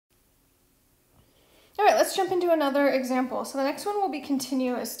let's jump into another example. So the next one will be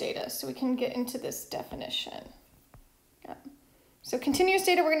continuous data, so we can get into this definition. Yeah. So continuous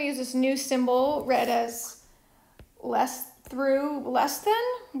data, we're going to use this new symbol read as less through less than,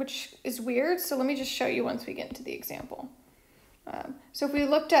 which is weird. So let me just show you once we get into the example. So if we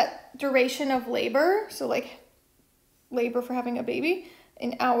looked at duration of labor, so like labor for having a baby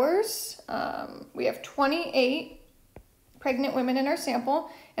in hours, we have 28 pregnant women in our sample,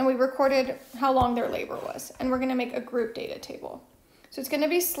 and we recorded how long their labor was, and we're going to make a group data table. So it's going to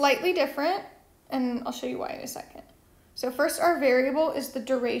be slightly different, and I'll show you why in a second. So first, our variable is the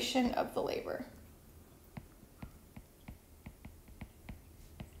duration of the labor.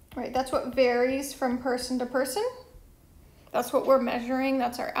 Right, that's what varies from person to person. That's what we're measuring,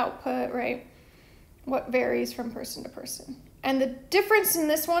 that's our output, right? What varies from person to person. And the difference in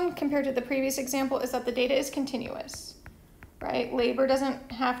this one compared to the previous example is that the data is continuous, right? Labor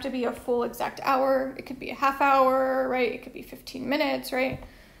doesn't have to be a full exact hour. It could be a half hour, right? It could be 15 minutes, right?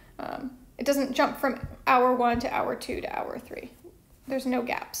 It doesn't jump from hour 1 to hour 2 to hour 3. There's no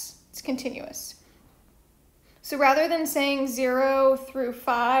gaps. It's continuous. So rather than saying 0 through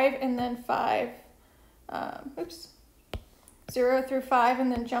 5 and then 0 through 5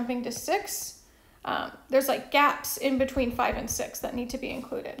 and then jumping to 6, there's like gaps in between 5 and 6 that need to be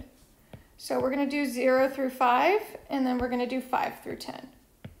included. So we're going to do 0 through 5, and then we're going to do 5 through 10.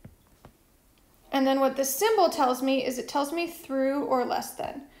 And then what this symbol tells me is it tells me through or less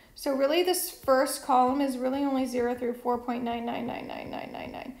than. So really this first column is really only 0 through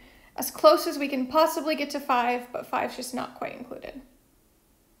 4.9999999. As close as we can possibly get to 5, but 5 is just not quite included.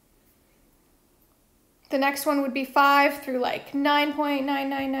 The next one would be 5 through like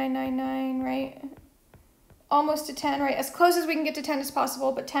 9.99999, right? Almost to 10, right? As close as we can get to 10 as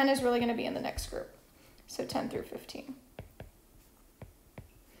possible, but 10 is really going to be in the next group. So 10 through 15.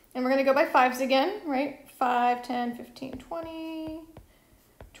 And we're going to go by 5s again, right? 5, 10, 15, 20,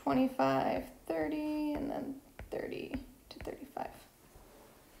 25, 30, and then 30 to 35.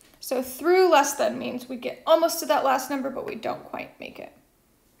 So through less than means we get almost to that last number, but we don't quite make it.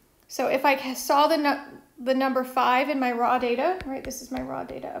 So if I saw the number 5 in my raw data, right, this is my raw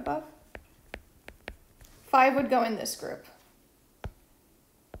data above, 5 would go in this group.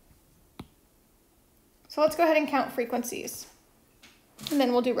 So let's go ahead and count frequencies, and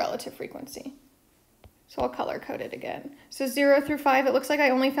then we'll do relative frequency. So I'll color code it again. So 0 through 5, it looks like I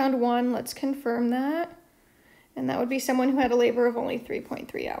only found 1. Let's confirm that. And that would be someone who had a labor of only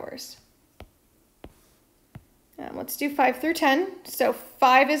 3.3 hours. Let's do 5 through 10. So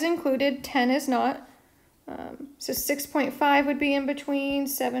 5 is included, 10 is not. So 6.5 would be in between,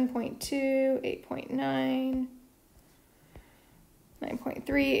 7.2, 8.9,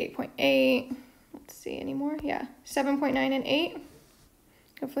 9.3, 8.8. Let's see, any more? Yeah, 7.9 and 8.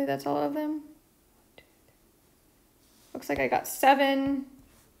 Hopefully that's all of them. Looks like I got 7.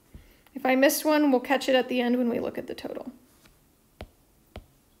 If I missed one, we'll catch it at the end when we look at the total.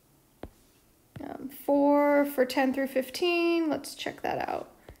 4 for 10 through 15. Let's check that out.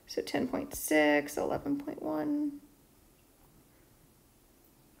 So 10.6, 11.1.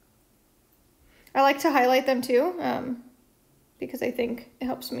 I like to highlight them too, because I think it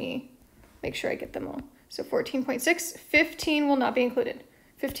helps me make sure I get them all. So 14.6, 15 will not be included.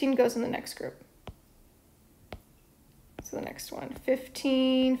 15 goes in the next group. So the next one,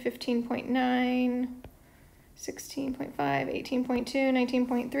 15, 15.9, 16.5, 18.2,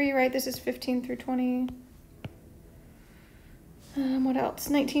 19.3, right? This is 15 through 20. What else?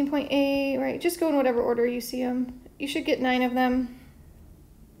 19.8, right? Just go in whatever order you see them. You should get 9 of them.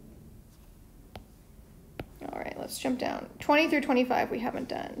 All right, let's jump down. 20 through 25 we haven't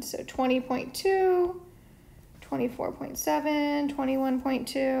done. So 20.2, 24.7,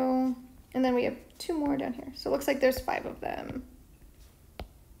 21.2, and then we have 2 more down here. So it looks like there's 5 of them.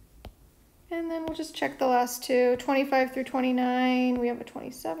 And then we'll just check the last 2. 25 through 29, we have a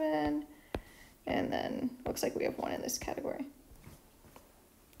 27. And then looks like we have 1 in this category.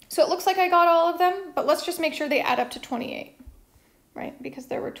 So it looks like I got all of them, but let's just make sure they add up to 28, right? Because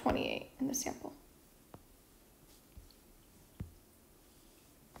there were 28 in the sample.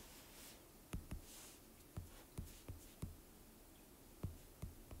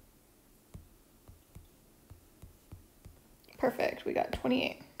 Perfect, we got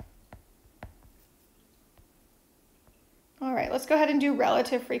 28. All right, let's go ahead and do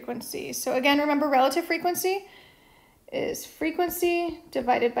relative frequency. So again, remember relative frequency is frequency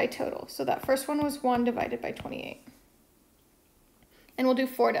divided by total. So that first one was 1 divided by 28. And we'll do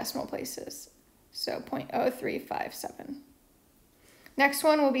 4 decimal places. So 0.0357. Next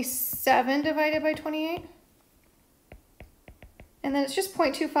one will be 7 divided by 28. And then it's just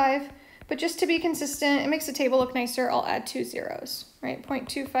 0.25. but just to be consistent, it makes the table look nicer, I'll add 2 zeros, right?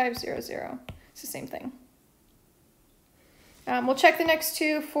 0.2500, it's the same thing. We'll check the next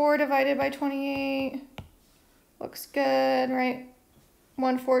two. 4 divided by 28, looks good, right?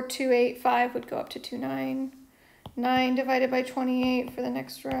 14285 would go up to 29. 9 divided by 28 for the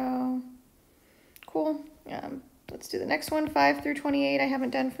next row. Cool. Let's do the next one. 5 through 28 I haven't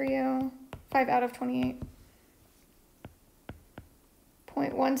done for you. 5 out of 28.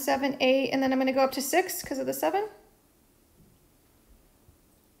 0.178, and then I'm going to go up to 6 because of the 7.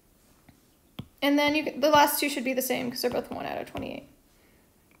 And then the last two should be the same because they're both 1 out of 28.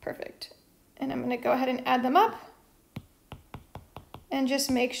 Perfect. And I'm going to go ahead and add them up and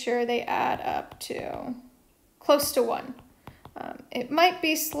just make sure they add up to close to 1. It might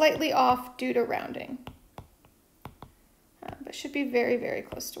be slightly off due to rounding, but should be very, very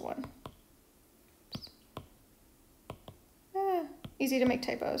close to 1. Easy to make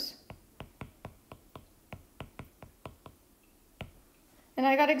typos. And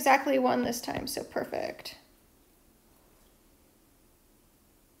I got exactly 1 this time, so perfect.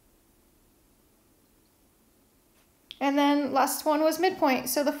 And then last one was midpoint.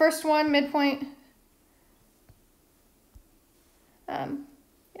 So the first one, midpoint. Yeah,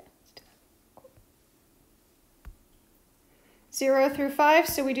 let's do that. Cool. 0 through 5,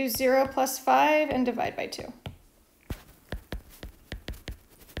 so we do 0 plus 5 and divide by 2.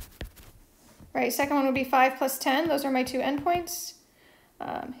 Right, second one would be 5 plus 10. Those are my two endpoints.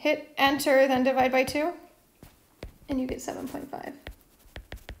 Hit enter, then divide by 2, and you get 7.5.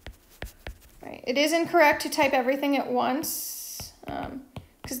 Right, it is incorrect to type everything at once,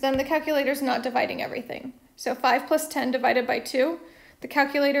 because then the calculator is not dividing everything. So 5 plus 10 divided by 2, the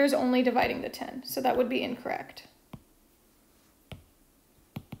calculator is only dividing the 10, so that would be incorrect.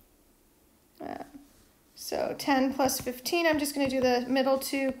 So 10 plus 15, I'm just going to do the middle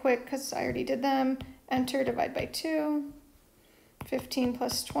two quick because I already did them. Enter, divide by 2. 15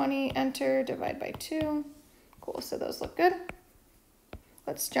 plus 20, enter, divide by 2. Cool, so those look good.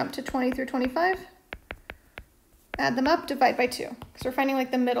 Let's jump to 20 through 25. Add them up, divide by 2, because we're finding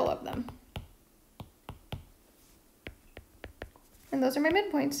like the middle of them. And those are my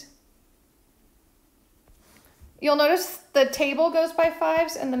midpoints. You'll notice the table goes by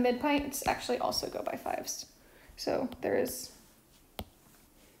 5s and the midpoints actually also go by 5s. So there is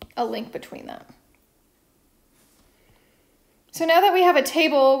a link between them. So now that we have a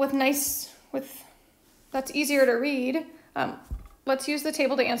table that's easier to read, let's use the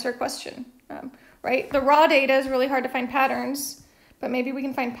table to answer a question, right? The raw data is really hard to find patterns, but maybe we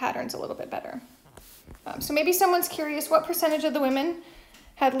can find patterns a little bit better. So maybe someone's curious, what percentage of the women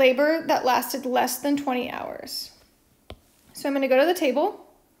had labor that lasted less than 20 hours? So I'm going to go to the table.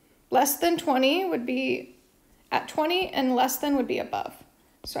 Less than 20 would be at 20, and less than would be above.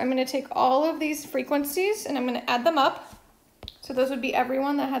 So I'm going to take all of these frequencies and I'm going to add them up. So those would be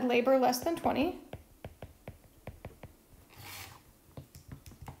everyone that had labor less than 20.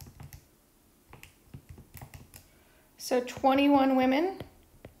 So 21 women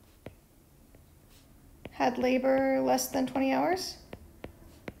had labor less than 20 hours.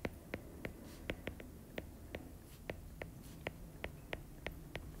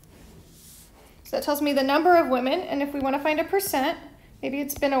 So that tells me the number of women, and if we want to find a percent, maybe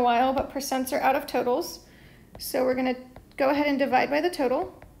it's been a while, but percents are out of totals. So we're going to go ahead and divide by the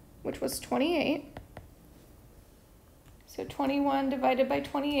total, which was 28. So 21 divided by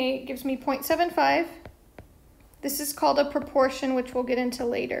 28 gives me 0.75. This is called a proportion, which we'll get into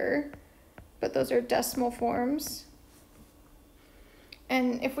later, but those are decimal forms.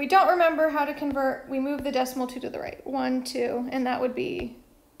 And if we don't remember how to convert, we move the decimal 2 to the right. 1, 2, and that would be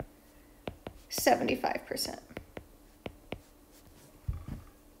 75%.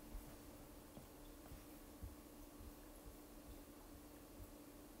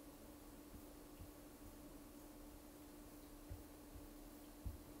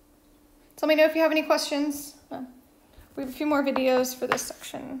 So let me know if you have any questions. We have a few more videos for this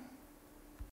section.